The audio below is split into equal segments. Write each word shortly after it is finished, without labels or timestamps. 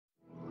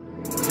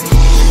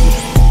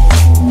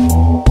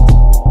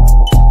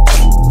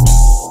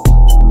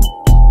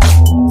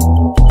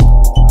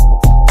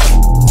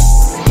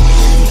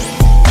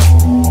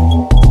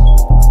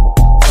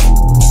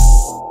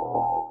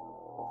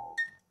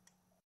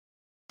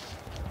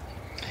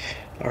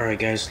Alright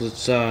guys,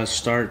 let's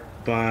start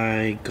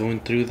by going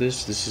through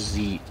this. This is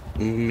the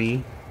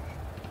Umidigi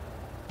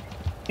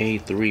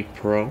A3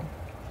 Pro.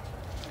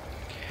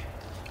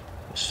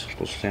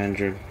 Simple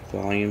standard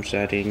volume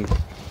setting,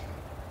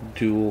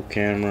 dual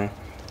camera,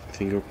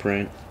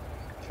 fingerprint,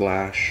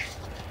 flash.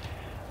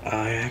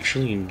 I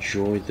actually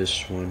enjoyed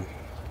this one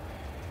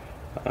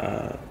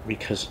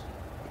because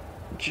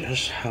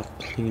just how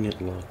clean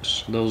it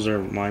looks. Those are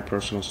my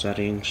personal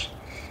settings,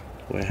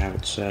 the way I have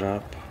it set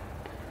up.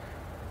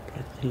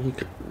 I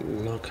think,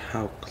 look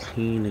how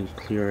clean and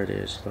clear it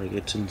is. Like,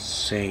 it's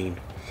insane.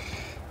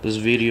 This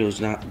video is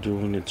not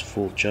doing its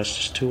full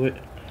justice to it.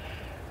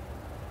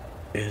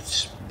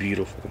 It's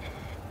beautiful.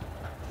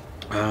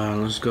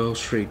 Let's go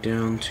straight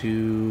down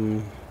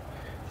to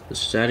the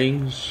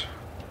settings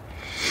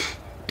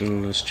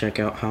and let's check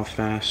out how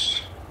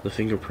fast the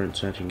fingerprint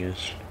setting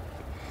is.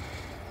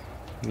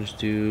 Let's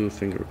do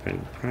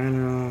fingerprint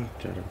panel.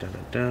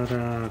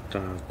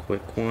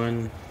 Quick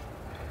one.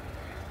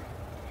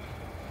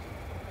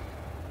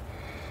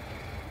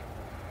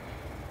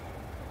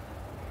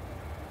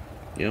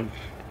 Yep.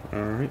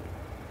 Alright.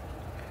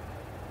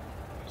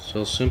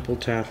 So simple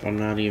tap.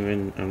 I'm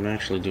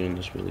actually doing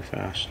this really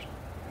fast.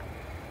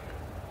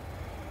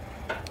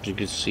 As you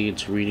can see,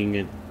 it's reading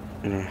it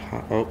in a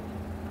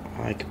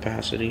high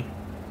capacity.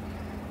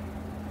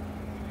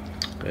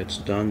 It's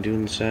done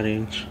doing the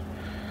settings.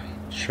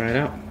 Let's try it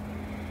out.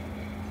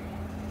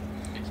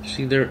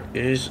 See, there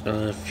is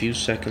a few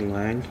second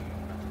lag.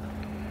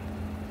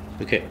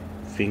 Okay,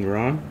 finger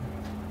on.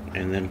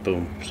 And then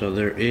boom. So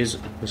there is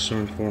a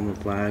certain form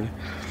of lag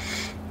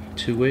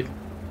to it.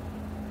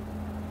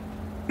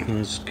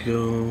 Let's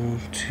go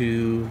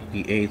to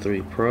the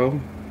A3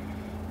 Pro.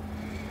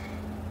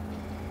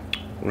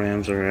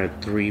 RAMs are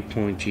at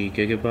 3.g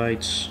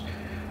gigabytes,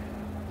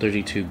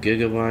 32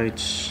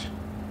 gigabytes.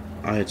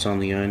 It's on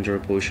the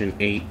Android version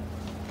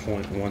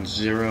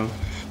 8.10.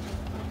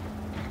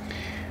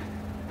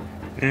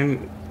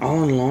 And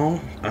all in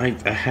all, I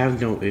have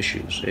no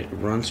issues. It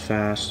runs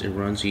fast, it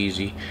runs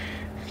easy.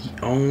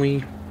 The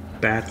only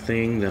bad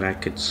thing that I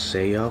could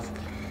say of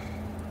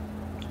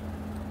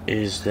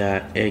is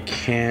that it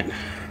can't,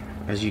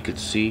 as you could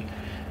see,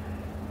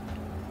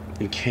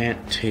 it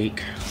can't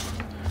take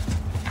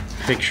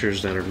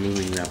pictures that are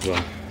moving that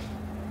well.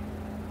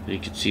 You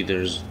can see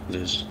there's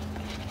this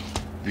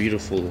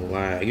beautiful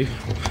lag,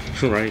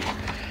 right?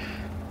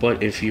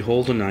 But if you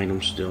hold an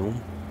item still,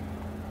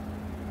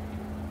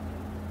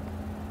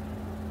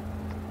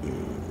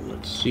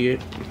 let's see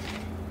it.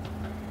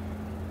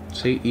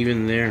 See,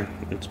 even there,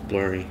 it's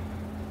blurry.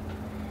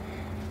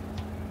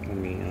 Let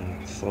me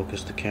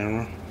focus the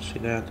camera. See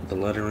that? The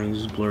lettering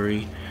is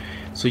blurry.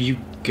 So you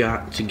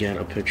got to get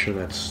a picture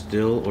that's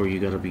still, or you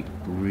got to be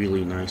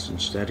really nice and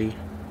steady.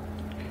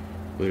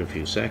 Wait a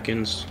few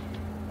seconds.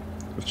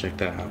 Let's check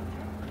that out.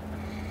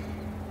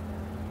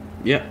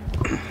 Yep.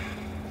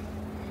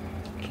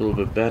 It's a little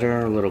bit better,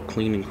 a little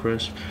clean and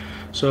crisp.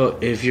 So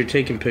if you're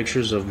taking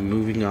pictures of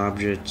moving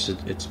objects,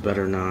 it's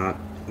better not.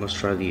 Let's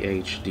try the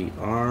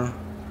HDR.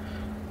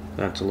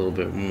 That's a little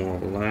bit more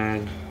of a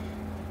lag.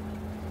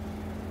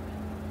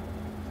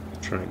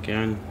 Try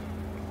again.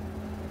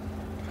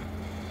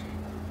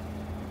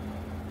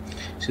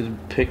 See the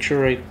picture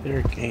right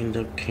there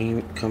ended up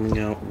coming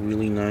out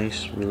really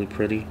nice, really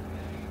pretty.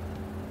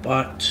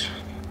 But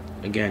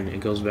again,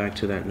 it goes back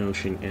to that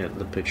notion that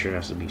the picture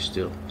has to be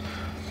still.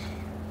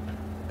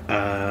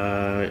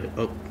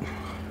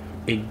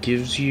 It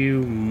gives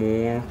you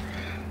more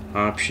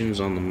options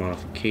on the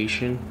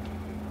modification,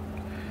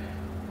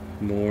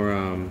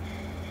 more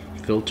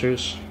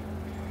filters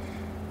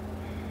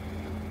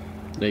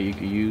that you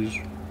could use.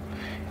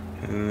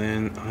 And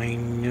then I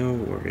know,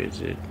 where is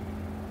it?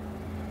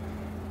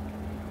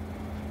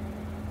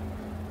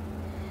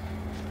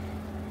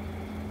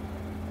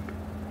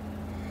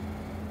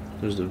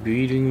 There's the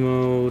viewing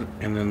mode,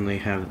 and then they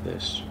have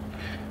this.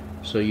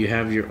 So you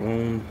have your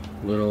own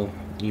little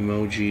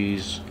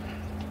emojis,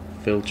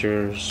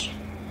 filters,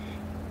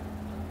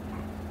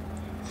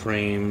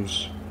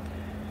 frames,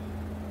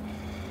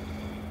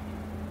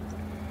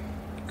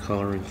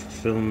 coloring for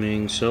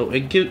filming. So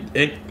it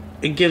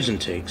gives and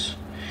takes.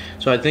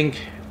 So I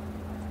think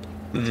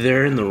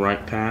they're in the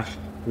right path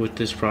with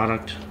this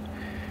product.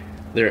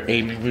 They're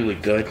aiming really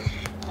good.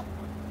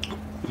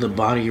 The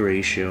body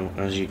ratio,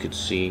 as you can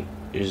see,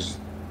 is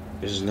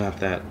not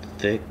that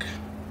thick.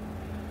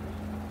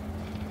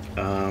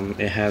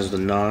 It has the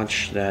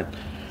notch that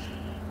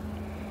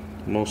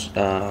most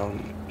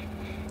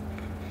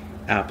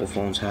Apple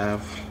phones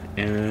have.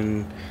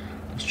 And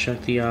let's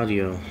check the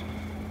audio.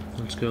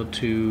 Let's go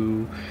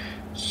to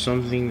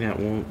something that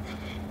won't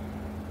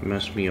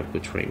mess me up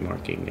with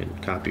trademarking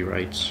and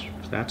copyrights.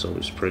 That's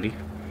always pretty.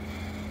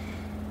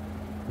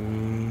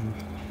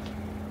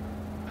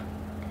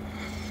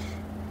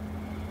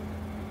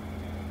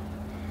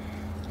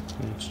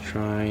 Let's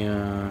try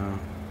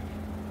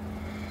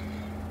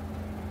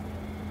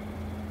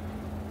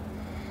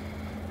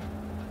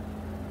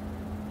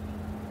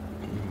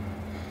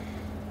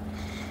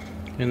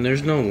and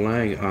there's no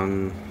lag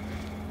on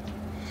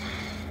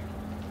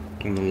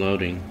on the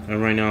loading.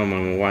 And right now I'm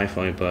on my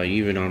Wi-Fi, but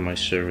even on my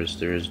service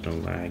there is no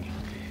lag.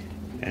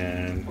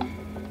 And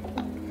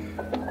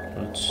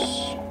let's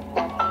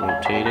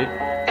rotate it.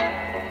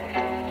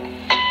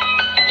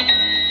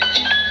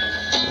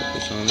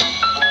 Focus on it.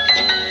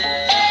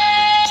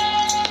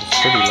 It's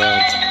pretty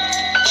loud.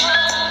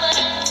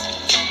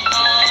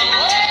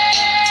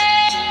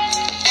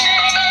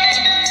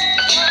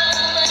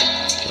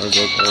 I'll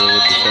go all the way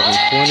to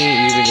 720. It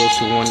even goes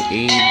to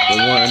 1080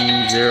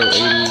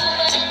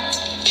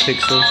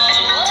 pixels.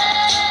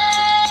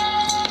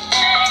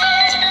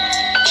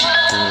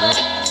 Turn it up.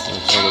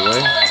 That's all the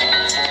way.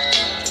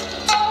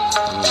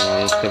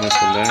 And it's coming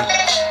from there.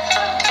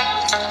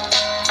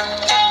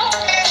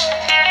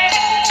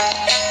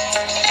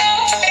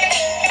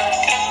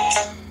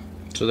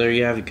 So there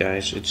you have it,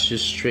 guys. It's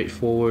just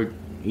straightforward,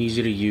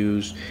 easy to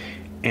use,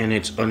 and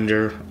it's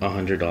under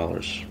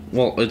 $100.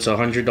 Well, it's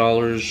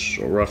 $100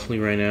 roughly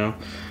right now.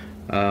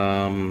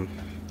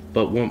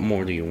 But what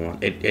more do you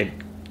want? It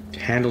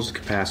handles the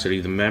capacity.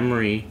 The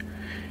memory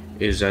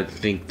is, I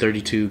think,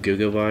 32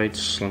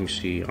 gigabytes. Let me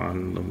see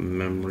on the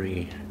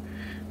memory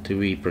to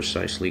be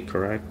precisely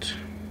correct.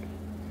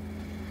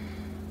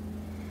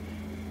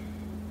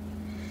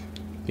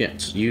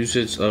 Yes,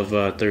 usage of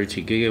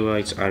 32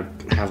 gigabytes. I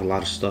have a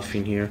lot of stuff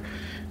in here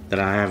that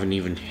I haven't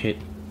even hit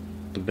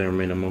the bare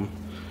minimum,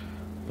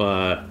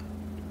 but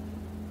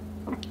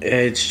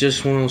it's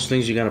just one of those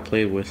things you gotta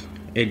play with.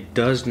 It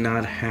does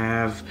not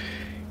have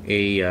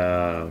a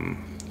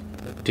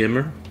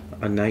dimmer,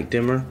 a night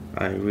dimmer.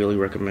 I really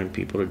recommend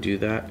people to do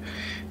that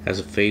as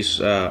a face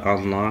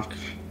unlock.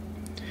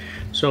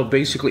 So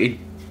basically,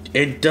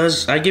 it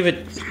does. I give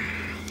it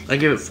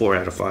 4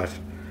 out of 5.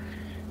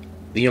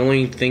 The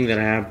only thing that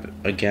I have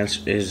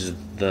against is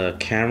the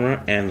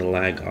camera and the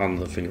lag on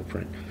the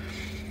fingerprint.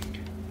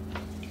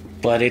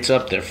 But it's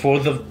up there. For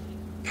the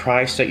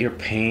price that you're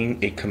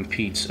paying, it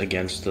competes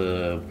against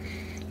the,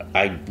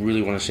 I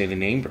really want to say, the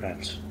name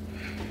brands.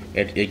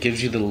 It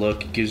gives you the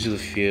look, it gives you the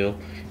feel.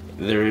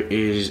 There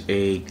is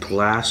a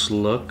glass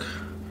look.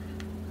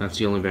 That's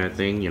the only bad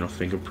thing, you know,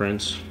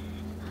 fingerprints.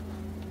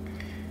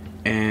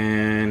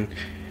 And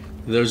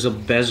there's a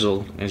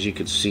bezel, as you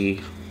can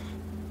see.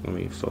 Let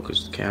me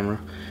focus the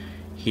camera.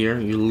 Here,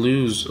 you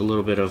lose a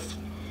little bit of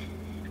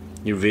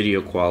your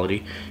video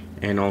quality,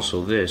 and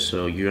also this,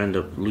 so you end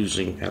up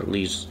losing at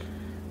least,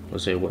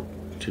 let's say, what,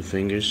 2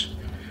 fingers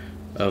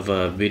of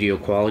video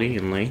quality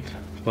and length.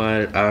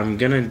 But I'm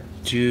gonna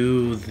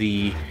do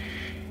the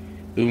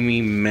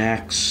Umidigi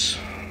Max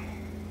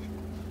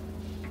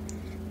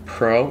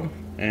Pro,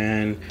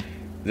 and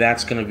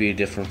that's gonna be a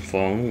different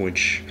phone,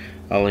 which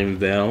I'll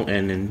unveil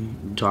and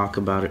then talk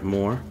about it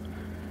more.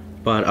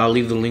 But I'll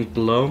leave the link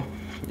below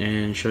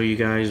and show you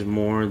guys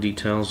more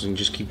details, and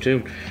just keep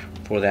tuned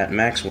for that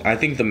Max one. I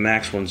think the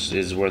Max ones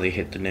is where they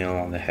hit the nail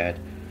on the head.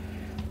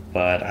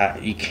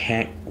 But you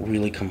can't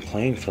really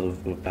complain for the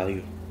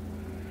value.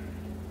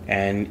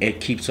 And it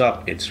keeps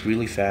up. It's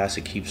really fast.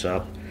 It keeps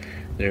up.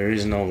 There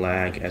is no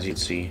lag, as you can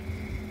see.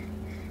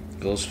 It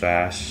goes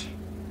fast.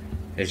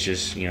 It's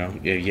just, you know,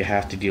 you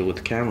have to deal with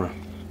the camera.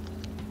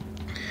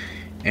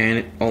 And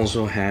it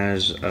also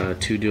has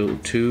two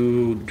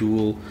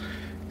dual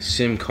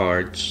SIM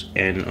cards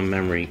and a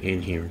memory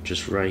in here,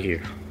 just right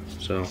here.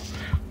 So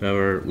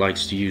whoever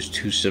likes to use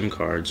 2 SIM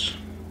cards,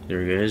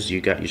 there it is. You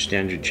got your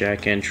standard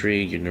jack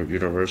entry, your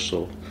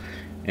universal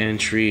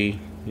entry.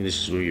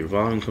 This is where your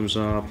volume comes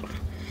up,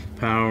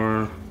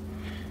 power,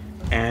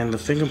 and the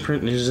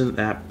fingerprint isn't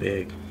that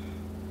big.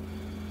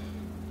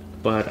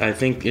 But I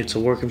think it's a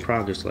work in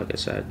progress, like I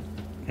said.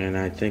 And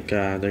I think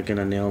they're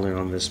gonna nail it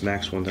on this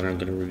Max one that I'm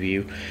gonna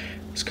review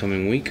this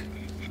coming week.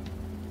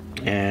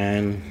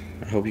 And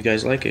I hope you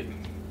guys like it.